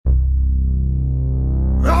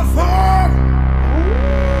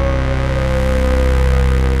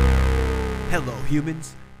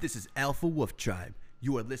humans? This is Alpha Wolf Tribe.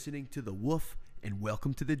 You are listening to The Wolf, and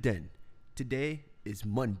welcome to the den. Today is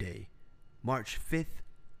Monday, March 5th,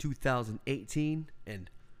 2018, and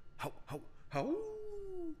how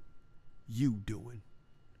you doing?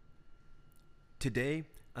 Today,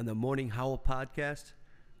 on the Morning Howl podcast,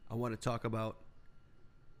 I want to talk about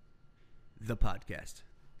the podcast.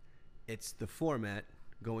 It's the format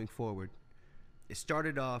going forward. It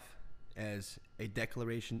started off as a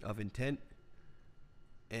declaration of intent,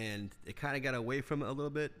 and it kind of got away from it a little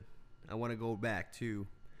bit. I want to go back to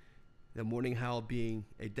the Morning Howl being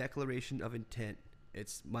a declaration of intent.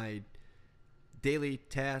 It's my daily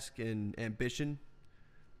task and ambition,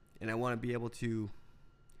 and I want to be able to.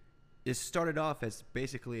 It started off as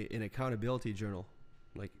basically an accountability journal,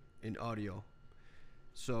 like in audio.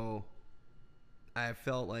 So I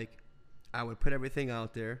felt like I would put everything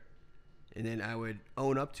out there, and then I would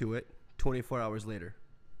own up to it 24 hours later.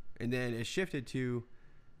 And then it shifted to,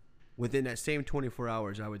 within that same 24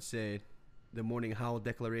 hours, I would say the Morning Howl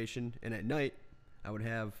declaration, and at night I would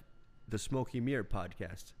have the Smoky Mirror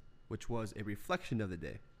podcast, which was a reflection of the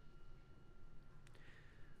day.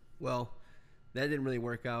 Well, that didn't really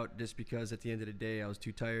work out just because at the end of the day I was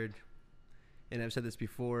too tired. And I've said this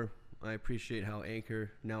before, I appreciate how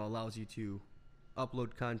Anchor now allows you to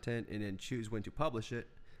upload content and then choose when to publish it.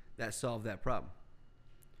 That solved that problem.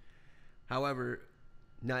 However,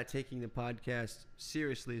 not taking the podcast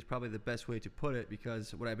seriously is probably the best way to put it,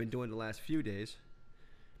 because what I've been doing the last few days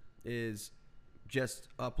is just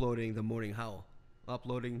uploading the Morning Howl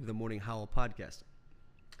podcast.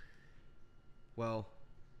 Well,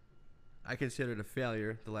 I consider it a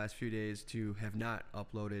failure the last few days to have not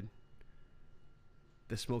uploaded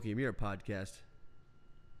the Smoky Mirror podcast,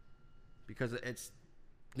 because it's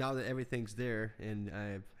now that everything's there and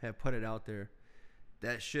I have put it out there,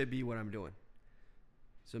 that should be what I'm doing.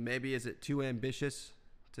 So maybe is it too ambitious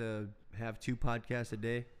to have 2 podcasts a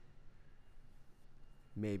day?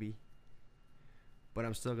 Maybe. But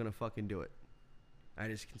I'm still going to fucking do it. I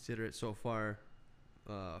just consider it so far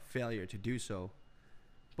failure to do so.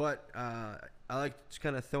 But I like just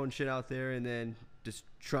kind of throwing shit out there and then just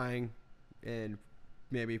trying, and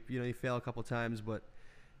maybe, you fail a couple times, but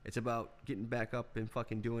it's about getting back up and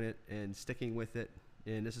fucking doing it and sticking with it.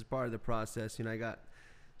 And this is part of the process. I got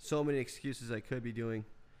so many excuses I could be doing,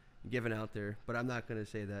 giving out there, but I'm not going to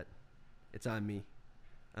say that. It's on me.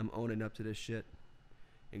 I'm owning up to this shit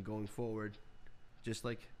and going forward, just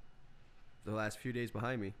like the last few days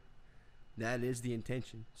behind me. That is the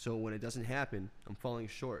intention. So when it doesn't happen, I'm falling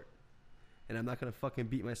short. And I'm not going to fucking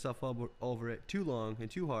beat myself over it too long and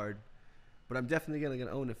too hard, but I'm definitely going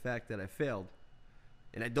to own the fact that I failed,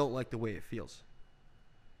 and I don't like the way it feels.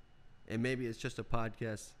 And maybe it's just a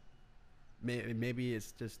podcast. Maybe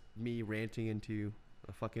it's just me ranting into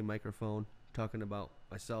a fucking microphone, talking about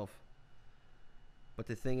myself. But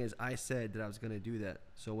the thing is, I said that I was going to do that.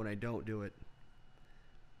 So when I don't do it,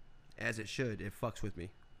 as it should, it fucks with me.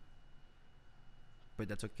 But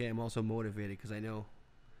that's okay. I'm also motivated because I know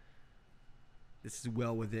this is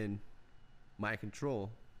well within my control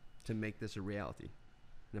to make this a reality.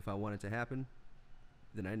 And if I want it to happen,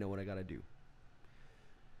 then I know what I got to do.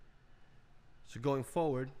 So going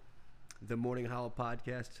forward, the Morning Howl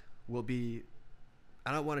podcast will be,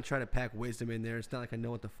 I don't want to try to pack wisdom in there. It's not like I know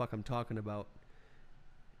what the fuck I'm talking about.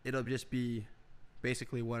 It'll just be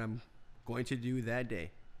basically what I'm going to do that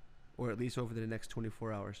day, or at least over the next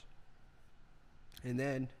 24 hours. And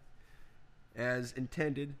then, as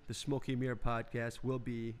intended, the Smoky Mirror podcast will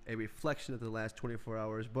be a reflection of the last 24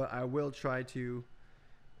 hours, but I will try to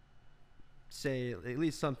say at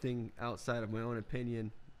least something outside of my own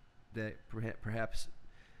opinion that perhaps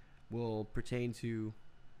will pertain to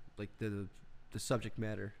like the subject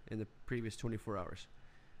matter in the previous 24 hours.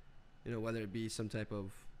 Whether it be some type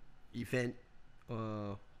of event,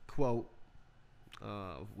 quote,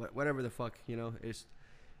 whatever the fuck, it's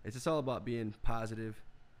just all about being positive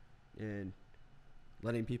and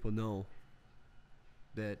letting people know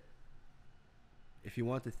that if you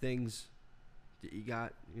want the things that you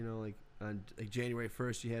got, like on January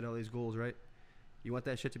 1st, you had all these goals, right? You want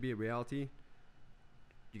that shit to be a reality,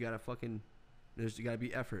 you gotta you gotta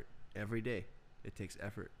be effort every day. It takes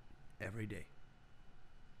effort every day.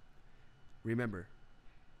 Remember,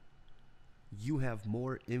 you have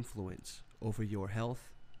more influence over your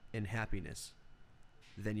health and happiness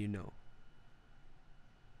than you know.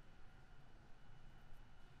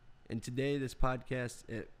 And today, this podcast,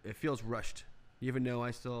 it feels rushed, even though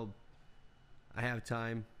I have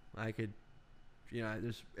time. I could,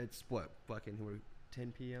 it's what, fucking, we're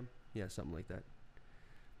 10 p.m.? Yeah, something like that.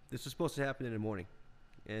 This was supposed to happen in the morning.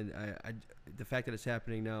 And the fact that it's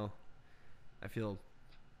happening now I feel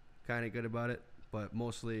kind of good about it, but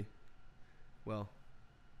mostly, well,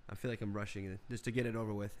 I feel like I'm rushing it just to get it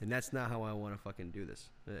over with, and that's not how I want to fucking do this.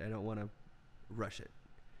 I don't want to rush it.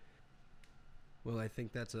 Well, I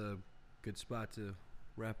think that's a good spot to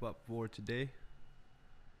wrap up for today.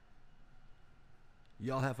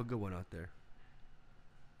 Y'all have a good one out there.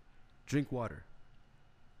 Drink water.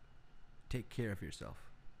 Take care of yourself.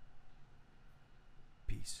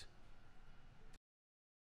 Peace.